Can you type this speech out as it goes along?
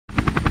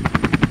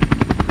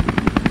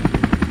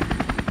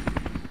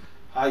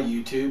Hi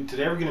YouTube.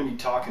 Today we're going to be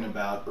talking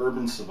about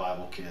urban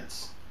survival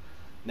kits.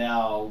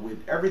 Now,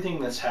 with everything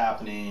that's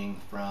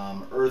happening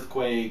from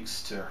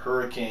earthquakes to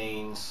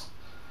hurricanes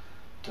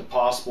to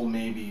possible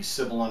maybe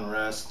civil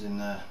unrest in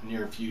the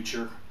near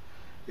future,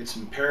 it's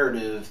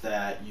imperative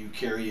that you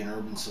carry an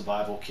urban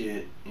survival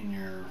kit in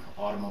your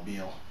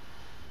automobile.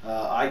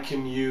 I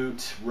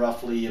commute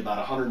roughly about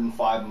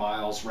 105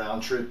 miles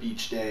round trip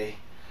each day,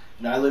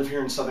 and I live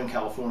here in Southern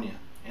California,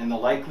 and the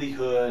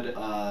likelihood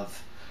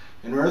of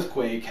an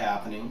earthquake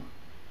happening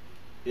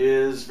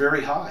is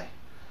very high.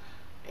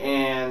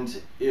 And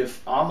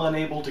if I'm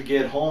unable to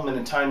get home in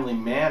a timely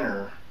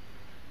manner,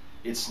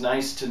 it's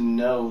nice to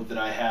know that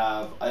I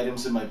have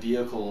items in my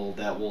vehicle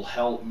that will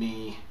help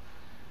me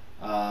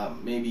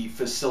maybe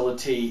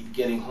facilitate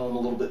getting home a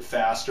little bit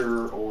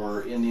faster,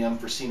 or in the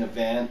unforeseen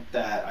event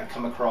that I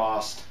come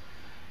across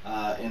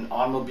an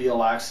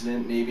automobile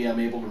accident, maybe I'm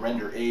able to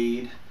render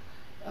aid.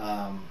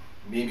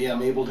 Maybe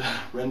I'm able to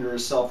render a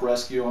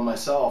self-rescue on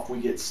myself. We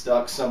get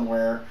stuck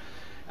somewhere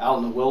out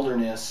in the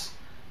wilderness.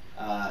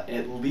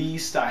 At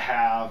least I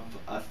have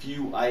a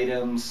few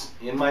items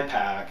in my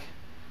pack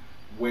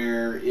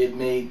where it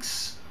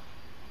makes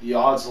the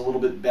odds a little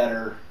bit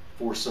better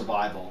for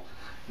survival.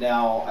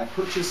 Now, I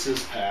purchased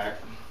this pack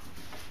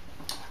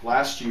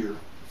last year.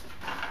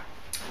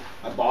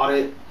 I bought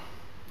it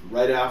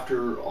right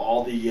after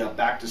all the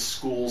back to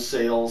school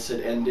sales had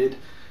ended,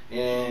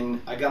 and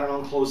I got it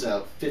on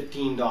closeout,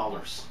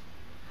 $15.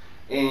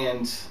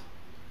 And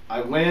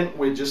I went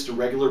with just a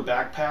regular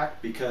backpack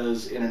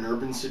because in an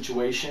urban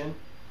situation,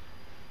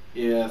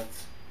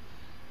 if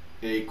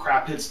a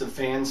crap hits the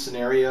fan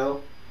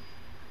scenario,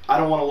 I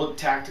don't want to look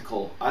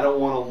tactical. I don't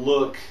want to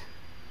look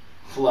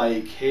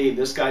like, hey,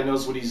 this guy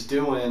knows what he's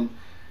doing,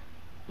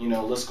 you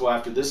know, let's go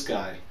after this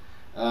guy.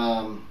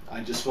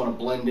 I just want to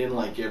blend in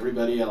like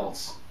everybody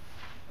else.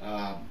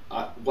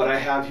 What I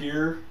have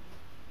here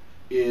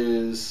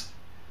is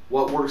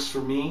what works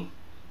for me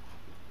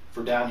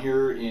for down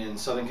here in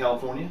Southern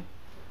California.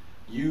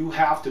 You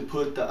have to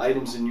put the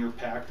items in your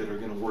pack that are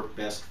going to work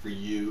best for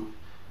you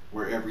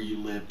wherever you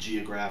live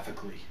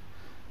geographically.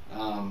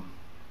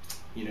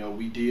 You know,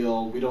 we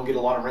don't get a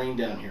lot of rain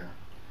down here,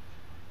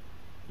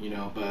 you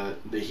know, but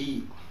the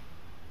heat.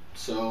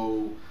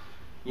 So,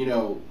 you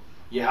know,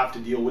 you have to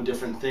deal with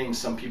different things.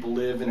 Some people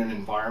live in an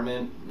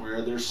environment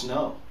where there's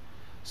snow.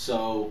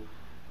 So,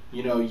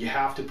 you know, you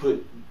have to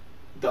put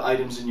the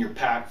items in your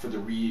pack for the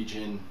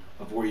region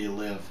of where you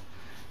live.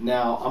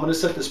 Now, I'm going to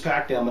set this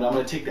pack down, but I'm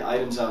going to take the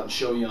items out and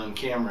show you on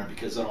camera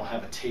because I don't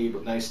have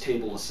a nice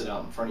table to sit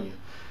out in front of you.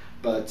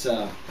 But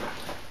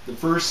the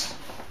first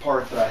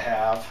part that I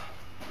have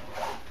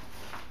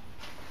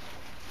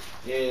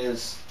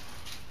is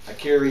I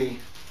carry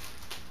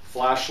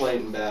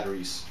flashlight and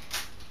batteries.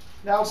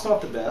 Now, it's not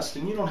the best,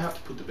 and you don't have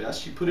to put the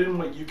best. You put in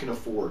what you can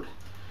afford.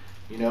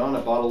 You know, and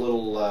I bought a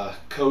little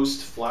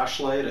Coast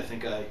flashlight. I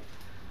think I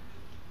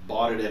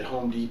bought it at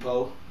Home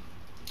Depot,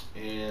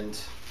 and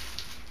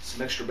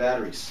some extra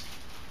batteries.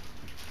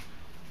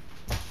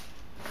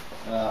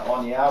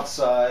 On the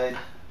outside,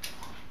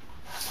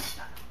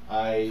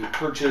 I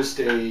purchased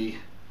a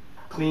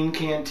clean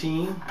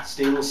canteen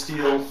stainless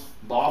steel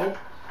bottle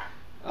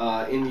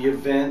in the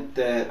event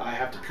that I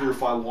have to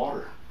purify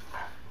water.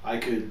 I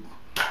could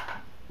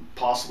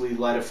possibly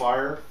light a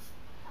fire,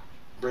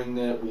 bring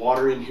the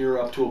water in here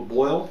up to a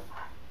boil.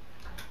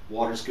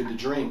 Water's good to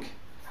drink.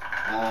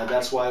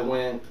 That's why I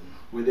went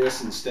with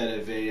this instead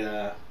of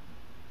a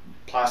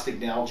plastic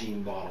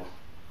Nalgene bottle.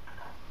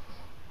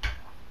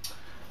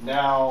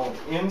 Now,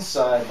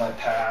 inside my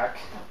pack,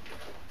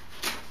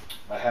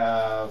 I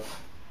have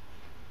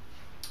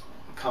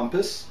a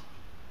compass,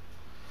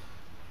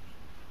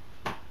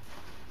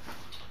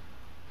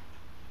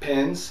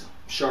 pens,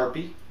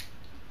 Sharpie,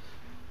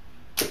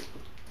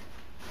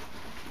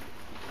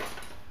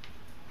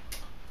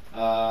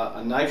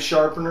 a knife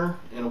sharpener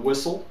and a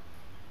whistle,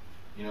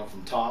 you know,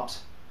 from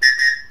Tops.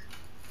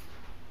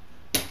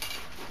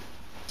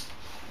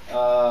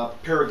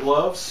 Pair of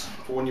gloves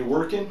for when you're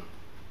working.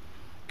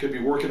 Could be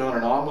working on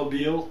an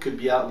automobile, could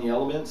be out in the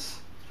elements.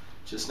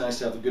 Just nice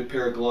to have a good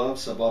pair of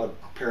gloves. I bought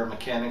a pair of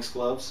mechanics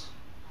gloves.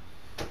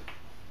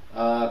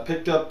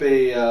 Picked up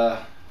a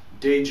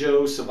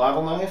Dajo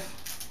survival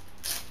knife.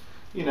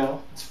 You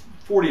know, it's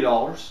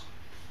 $40,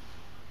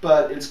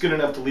 but it's good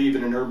enough to leave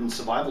in an urban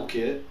survival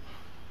kit.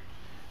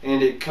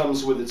 And it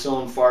comes with its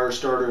own fire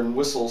starter and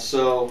whistle,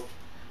 so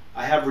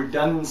I have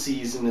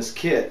redundancies in this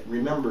kit.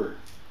 Remember,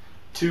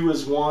 2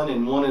 is 1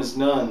 and 1 is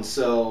none,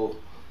 so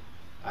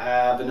I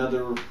have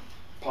another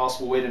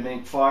possible way to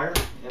make fire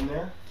in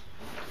there.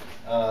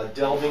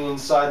 Delving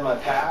inside my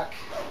pack,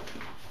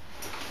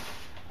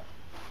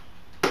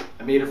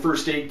 I made a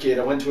first aid kit.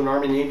 I went to an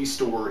Army Navy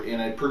store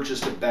and I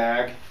purchased a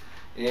bag,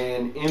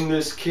 and in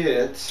this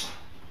kit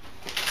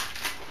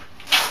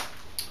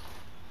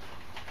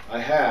I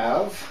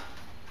have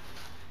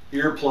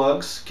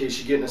earplugs in case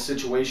you get in a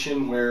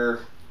situation where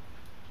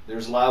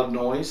there's loud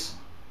noise.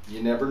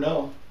 You never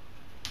know.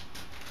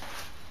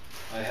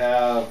 I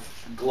have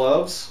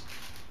gloves,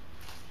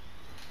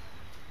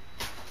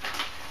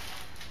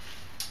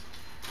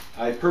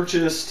 I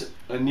purchased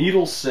a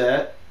needle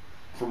set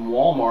from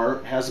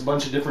Walmart. It has a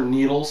bunch of different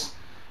needles,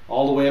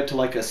 all the way up to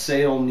like a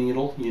sail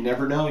needle. You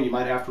never know, you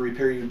might have to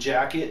repair your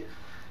jacket.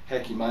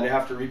 Heck, you might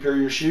have to repair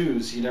your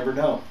shoes. You never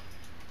know.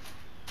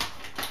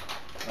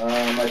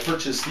 I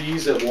purchased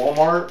these at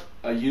Walmart.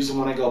 I use them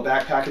when I go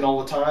backpacking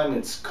all the time.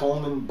 It's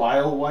Coleman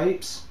Bio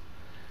Wipes.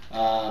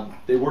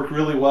 They work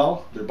really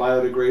well. They're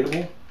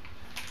biodegradable,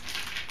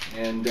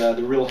 and they're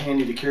real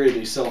handy to carry.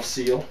 They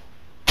self-seal.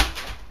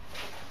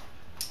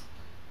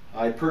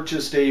 I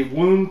purchased a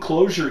wound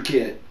closure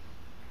kit,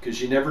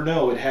 because you never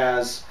know. It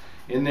has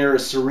in there a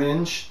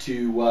syringe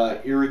to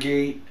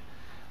irrigate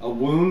a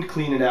wound,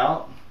 clean it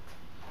out,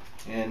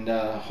 and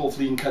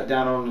hopefully you can cut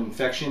down on an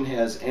infection. It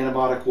has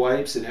antibiotic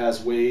wipes. It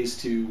has ways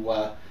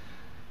to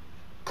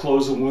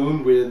close a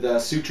wound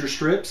with suture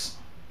strips.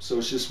 So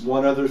it's just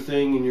one other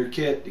thing in your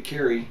kit to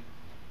carry.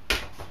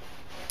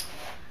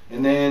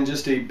 And then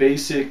just a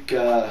basic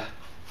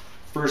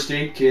first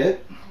aid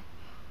kit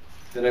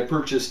that I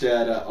purchased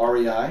at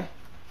REI.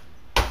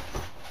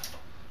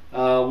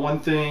 One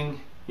thing,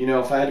 you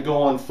know, if I had to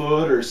go on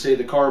foot, or say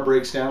the car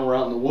breaks down, we're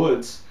out in the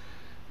woods,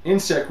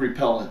 insect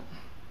repellent.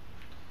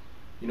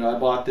 You know, I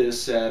bought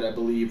this at, I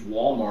believe,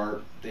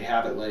 Walmart. They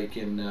have it like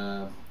in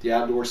the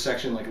outdoor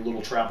section, like a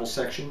little travel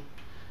section.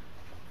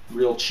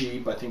 Real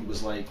cheap. I think it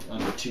was like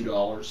under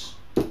 $2.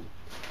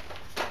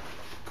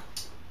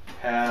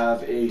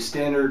 Have a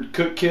standard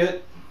cook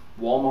kit,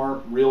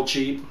 Walmart, real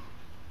cheap.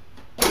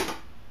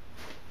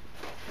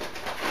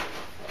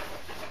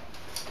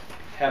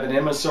 Have an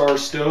MSR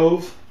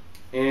stove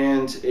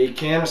and a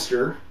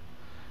canister.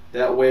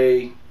 That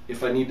way,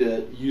 if I need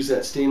to use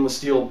that stainless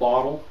steel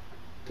bottle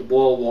to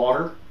boil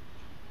water,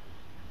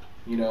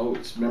 you know,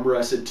 remember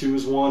I said 2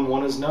 is 1,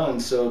 1 is none.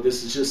 So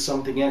this is just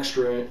something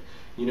extra.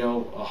 You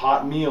know, a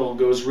hot meal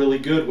goes really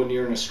good when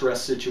you're in a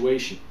stress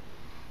situation.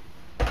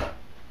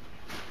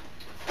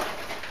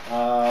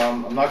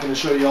 I'm not going to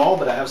show you all,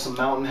 but I have some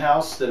Mountain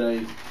House that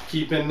I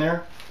keep in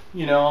there.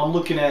 You know, I'm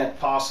looking at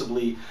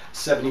possibly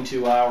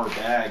 72-hour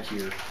bag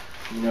here,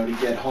 you know, to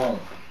get home.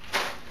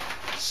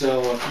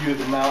 So a few of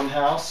the Mountain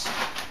House.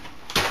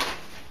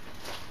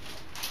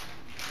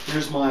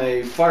 Here's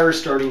my fire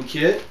starting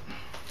kit.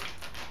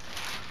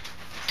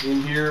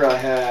 In here I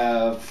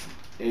have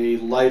a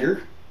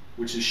lighter,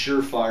 which is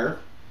Surefire.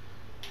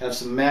 Have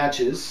some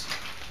matches.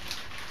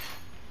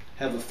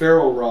 Have a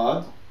ferro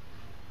rod,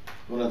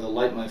 one of the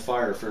Light My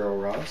Fire ferro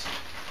rods.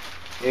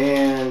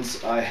 And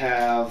I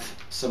have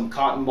some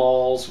cotton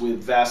balls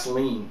with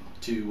Vaseline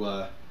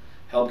to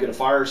help get a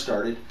fire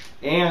started.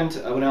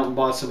 And I went out and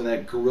bought some of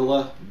that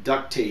Gorilla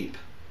duct tape,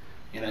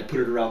 and I put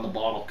it around the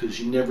bottle, because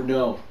you never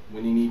know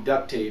when you need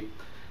duct tape.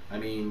 I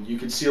mean, you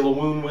could seal a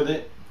wound with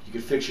it, you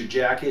could fix your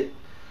jacket.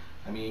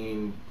 I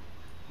mean,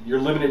 you're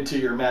limited to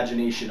your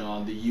imagination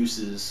on the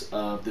uses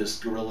of this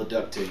Gorilla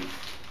duct tape.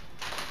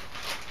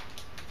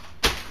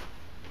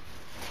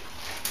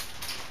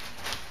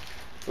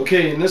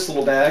 Okay, in this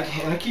little bag,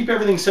 and I keep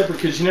everything separate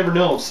because you never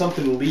know if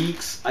something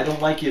leaks. I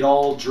don't like it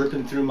all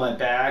dripping through my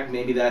bag.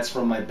 Maybe that's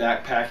from my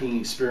backpacking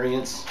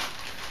experience.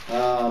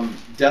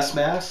 Desk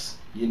masks,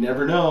 you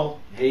never know.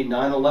 Hey,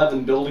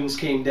 9/11 buildings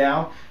came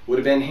down. Would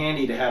have been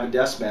handy to have a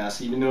desk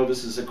mask. Even though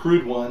this is a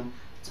crude one,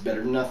 it's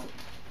better than nothing.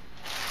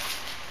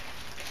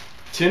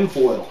 Tin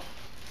foil.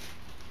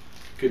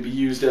 Could be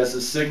used as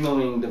a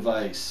signaling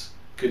device.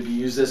 Could be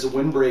used as a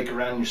windbreak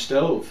around your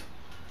stove.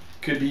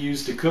 Could be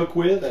used to cook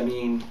with. I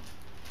mean,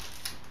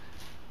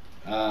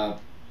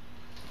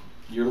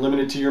 you're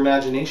limited to your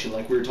imagination,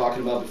 like we were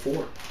talking about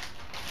before.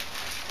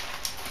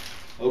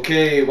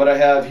 Okay, what I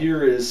have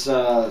here is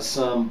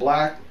some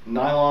black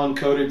nylon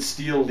coated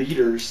steel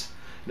leaders,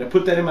 and I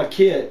put that in my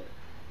kit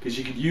because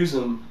you could use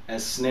them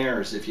as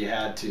snares if you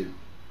had to.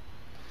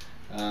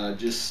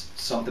 Just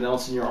something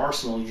else in your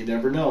arsenal. You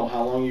never know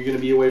how long you're going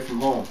to be away from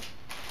home.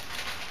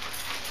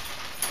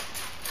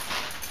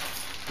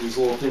 Here's a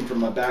little thing from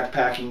my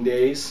backpacking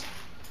days.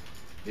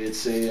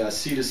 It's a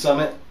Sea to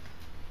Summit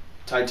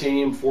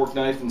titanium fork,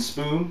 knife, and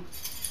spoon.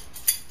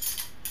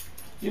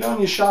 You know,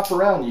 when you shop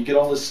around, you get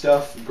all this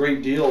stuff,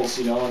 great deals,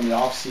 you know, in the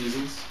off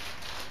seasons.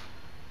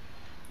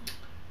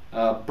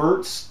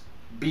 Burt's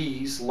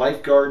Bees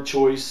Lifeguard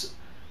Choice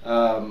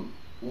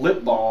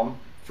Lip Balm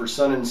for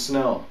sun and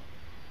snow.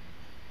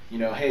 You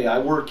know, hey, I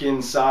work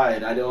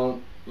inside. I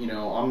don't, you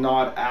know, I'm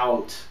not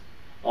out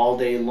all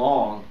day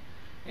long.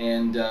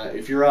 And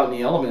if you're out in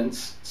the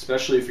elements,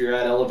 especially if you're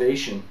at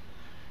elevation,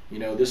 you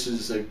know, this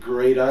is a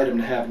great item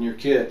to have in your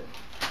kit.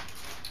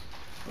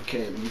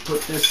 Okay, let me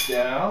put this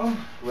down,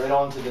 right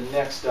on to the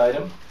next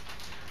item.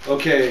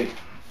 Okay,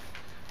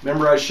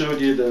 remember I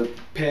showed you the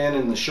pen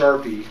and the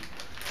Sharpie.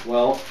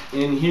 Well,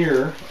 in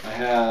here I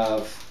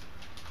have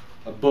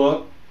a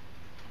book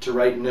to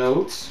write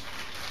notes.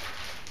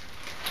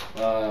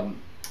 Have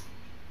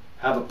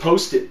a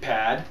post-it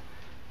pad.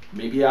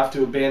 Maybe you have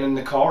to abandon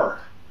the car.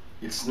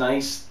 It's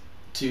nice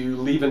to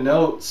leave a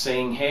note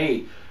saying,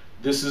 hey,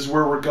 this is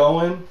where we're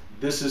going,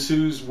 this is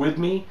who's with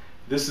me,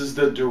 this is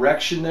the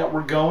direction that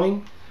we're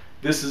going,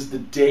 this is the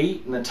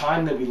date and the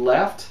time that we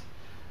left.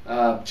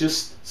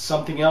 Just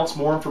something else,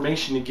 more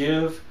information to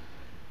give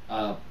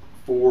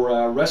for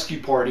a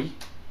rescue party.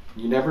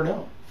 You never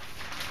know.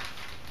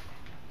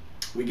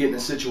 We get in a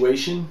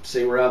situation,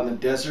 say we're out in the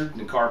desert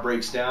and the car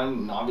breaks down,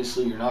 and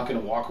obviously you're not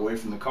going to walk away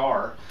from the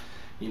car,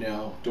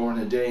 during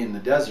the day in the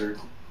desert.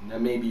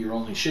 That may be your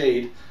only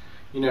shade.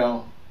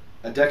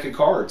 A deck of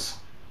cards,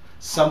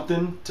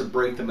 something to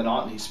break the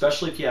monotony,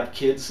 especially if you have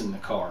kids in the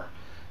car.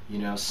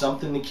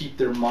 Something to keep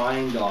their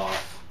mind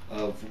off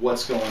of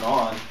what's going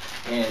on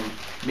and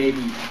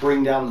maybe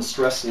bring down the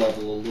stress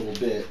level a little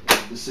bit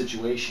of the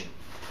situation.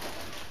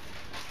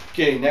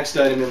 Okay, next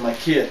item in my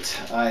kit,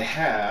 I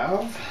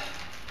have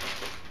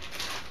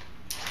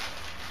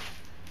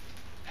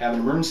an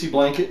emergency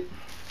blanket.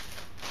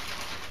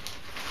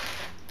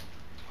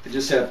 I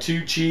just have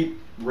 2 cheap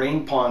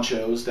rain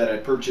ponchos that I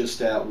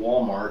purchased at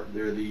Walmart.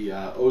 They're the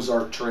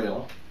Ozark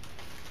Trail.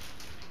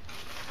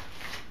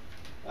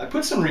 I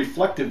put some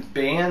reflective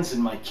bands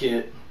in my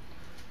kit.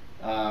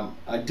 I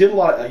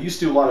used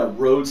to do a lot of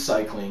road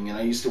cycling, and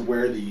I used to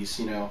wear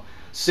these.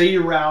 Say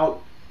you're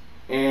out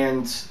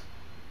and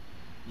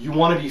you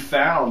want to be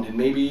found, and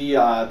maybe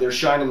they're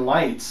shining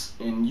lights,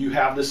 and you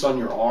have this on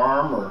your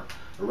arm or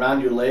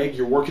around your leg.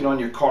 You're working on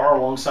your car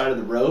alongside of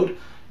the road.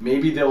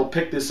 Maybe they'll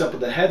pick this up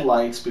with the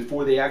headlights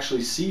before they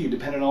actually see you,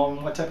 depending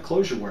on what type of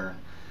clothes you're wearing.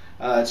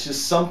 It's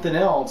just something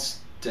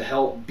else to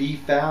help be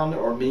found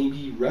or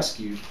maybe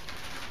rescued.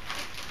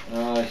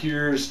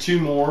 Here's 2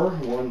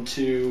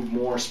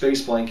 more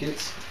space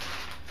blankets.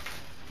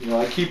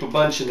 I keep a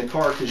bunch in the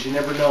car because you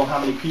never know how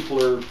many people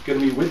are going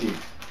to be with you.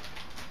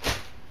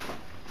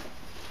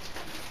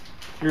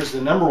 Here's the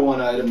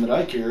 #1 item that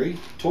I carry,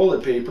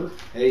 toilet paper.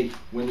 Hey,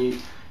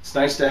 it's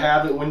nice to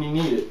have it when you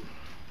need it.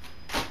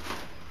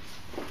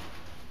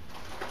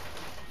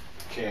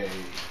 Okay,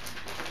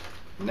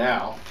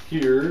 now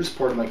here's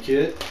part of my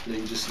kit that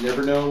you just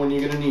never know when you're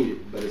going to need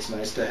it, but it's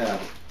nice to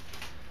have it.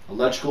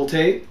 Electrical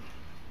tape,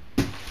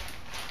 a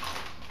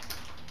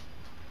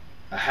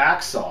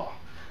hacksaw.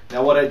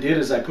 Now what I did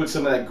is I put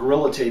some of that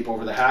Gorilla Tape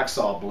over the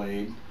hacksaw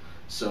blade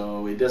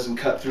so it doesn't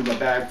cut through my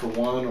bag for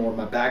one or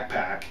my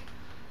backpack.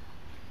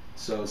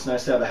 So it's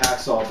nice to have a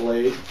hacksaw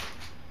blade,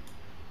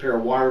 a pair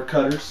of wire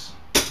cutters.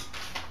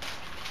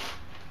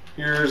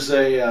 Here's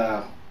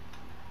a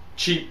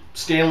cheap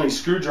Stanley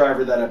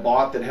screwdriver that I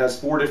bought that has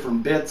 4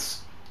 different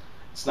bits.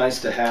 It's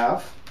nice to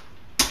have.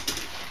 A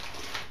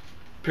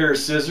pair of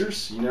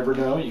scissors. You never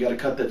know, you got to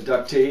cut that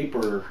duct tape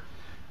or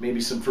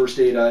maybe some first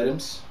aid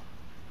items.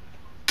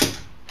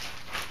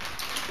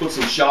 Put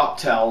some shop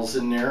towels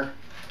in there.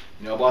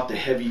 I bought the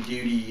heavy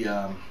duty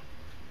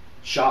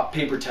shop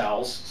paper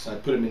towels, so I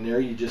put them in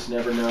there. You just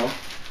never know.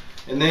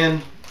 And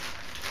then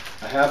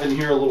I have in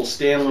here a little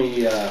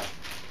Stanley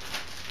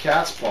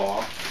cat's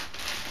paw.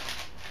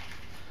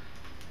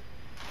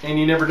 And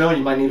you never know,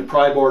 you might need a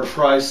pry bar to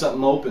pry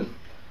something open.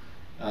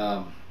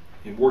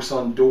 It works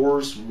on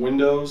doors,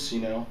 windows,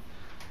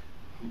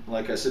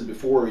 Like I said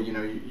before,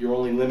 you're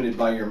only limited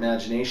by your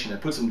imagination. I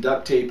put some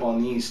duct tape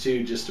on these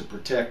too, just to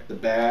protect the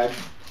bag,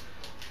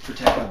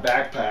 protect my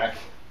backpack.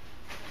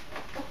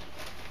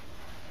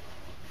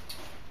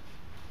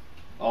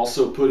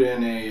 Also put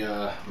in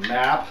a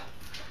map.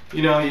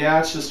 Yeah,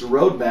 it's just a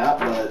road map,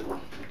 but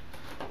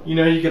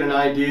you get an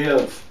idea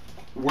of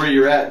where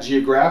you're at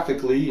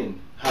geographically and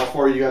how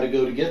far you got to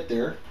go to get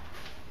there.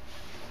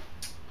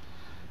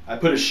 I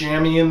put a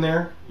chamois in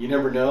there. You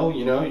never know.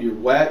 You're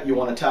wet, you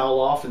want to towel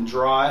off and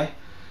dry.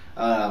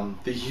 The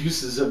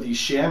uses of these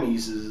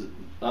chamois is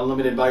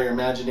unlimited by your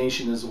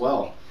imagination as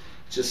well.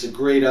 It's just a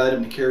great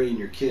item to carry in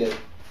your kit.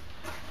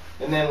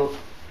 And then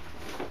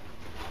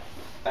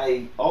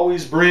I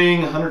always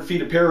bring 100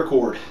 feet of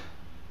paracord.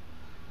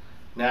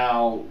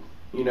 Now,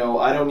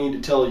 I don't need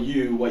to tell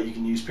you what you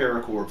can use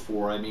paracord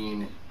for. I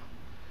mean,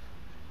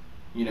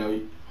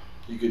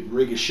 you could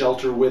rig a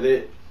shelter with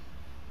it.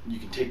 You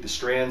can take the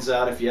strands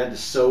out if you had to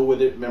sew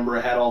with it. Remember,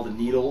 I had all the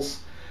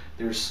needles.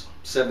 There's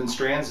 7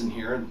 strands in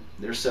here, and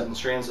there's 7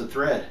 strands of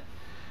thread.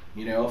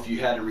 If you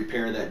had to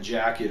repair that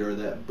jacket or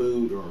that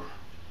boot or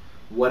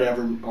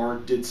whatever, or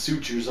did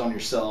sutures on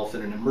yourself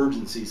in an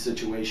emergency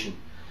situation.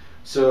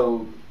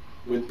 So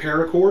with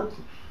paracord.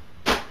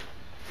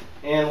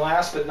 And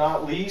last but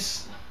not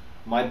least,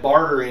 my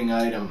bartering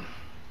item.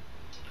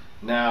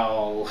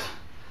 Now,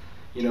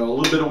 a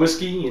little bit of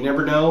whiskey, you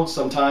never know.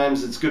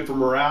 Sometimes it's good for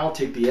morale,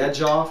 take the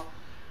edge off.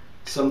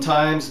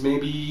 Sometimes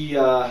maybe you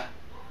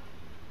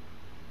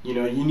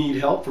need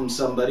help from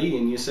somebody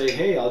and you say,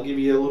 hey, I'll give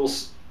you a little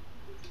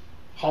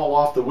haul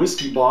off the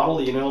whiskey bottle,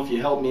 if you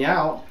help me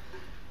out.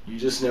 You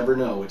just never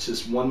know. It's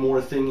just one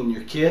more thing in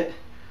your kit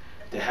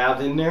to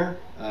have in there,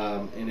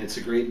 and it's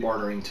a great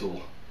bartering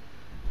tool.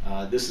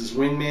 This is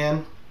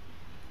Wingman,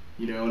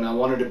 and I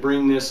wanted to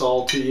bring this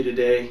all to you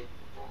today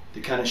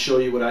to kind of show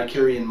you what I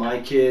carry in my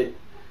kit.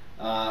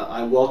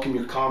 I welcome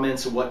your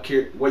comments of what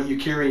you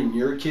carry in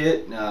your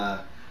kit.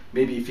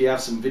 Maybe if you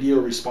have some video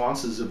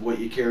responses of what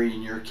you carry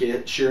in your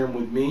kit, share them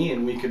with me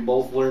and we can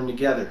both learn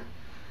together.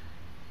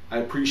 I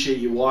appreciate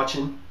you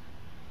watching.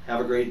 Have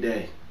a great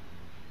day.